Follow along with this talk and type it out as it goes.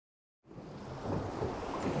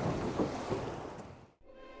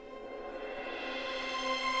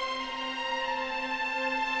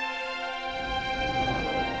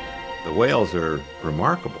Whales are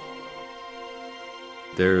remarkable.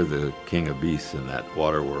 They're the king of beasts in that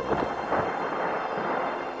water world.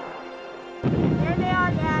 There they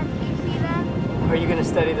are, Dad. Do you see them? Are you going to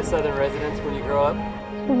study the southern residents when you grow up?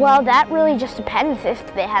 Well, that really just depends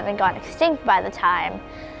if they haven't gone extinct by the time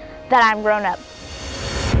that I'm grown up.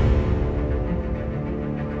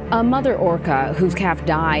 A mother orca whose calf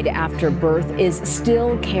died after birth is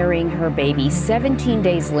still carrying her baby 17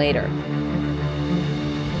 days later.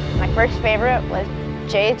 My first favorite was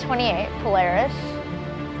J28 Polaris.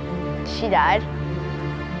 She died.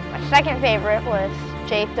 My second favorite was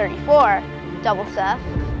J34 Double Seth.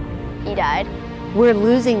 He died. We're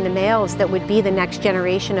losing the males that would be the next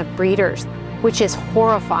generation of breeders, which is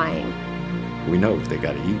horrifying. We know they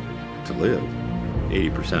got to eat to live.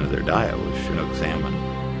 80% of their diet was Chinook salmon.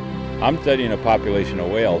 I'm studying a population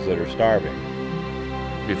of whales that are starving.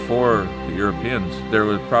 Before the Europeans, there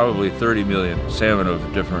was probably 30 million salmon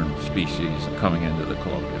of different species coming into the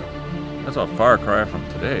Columbia. That's a far cry from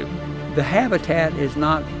today. The habitat is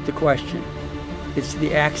not the question, it's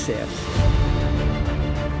the access.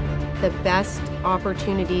 The best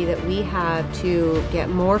opportunity that we have to get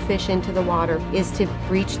more fish into the water is to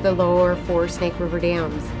breach the lower 4 Snake River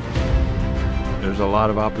dams. There's a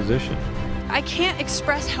lot of opposition. I can't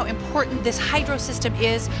express how important this hydro system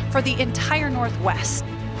is for the entire Northwest.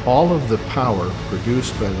 All of the power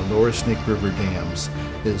produced by the lower Snake River dams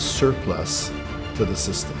is surplus to the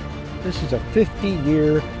system. This is a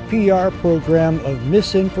 50-year PR program of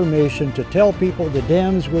misinformation to tell people the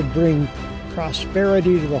dams would bring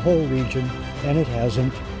prosperity to the whole region, and it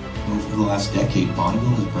hasn't. Over the last decade, Bonneville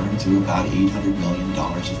has burned through about $800 million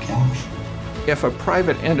of cash. If a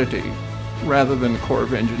private entity, rather than the Corps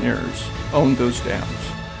of Engineers, owned those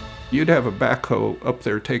dams, you'd have a backhoe up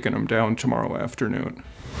there taking them down tomorrow afternoon.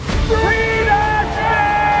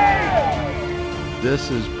 This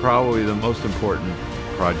is probably the most important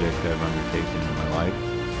project I've undertaken in my life.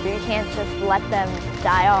 You can't just let them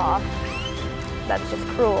die off. That's just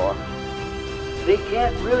cruel. They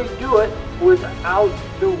can't really do it without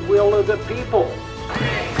the will of the people.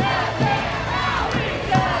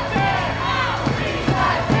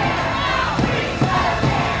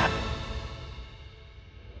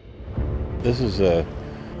 This is a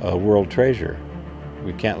world treasure.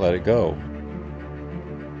 We can't let it go.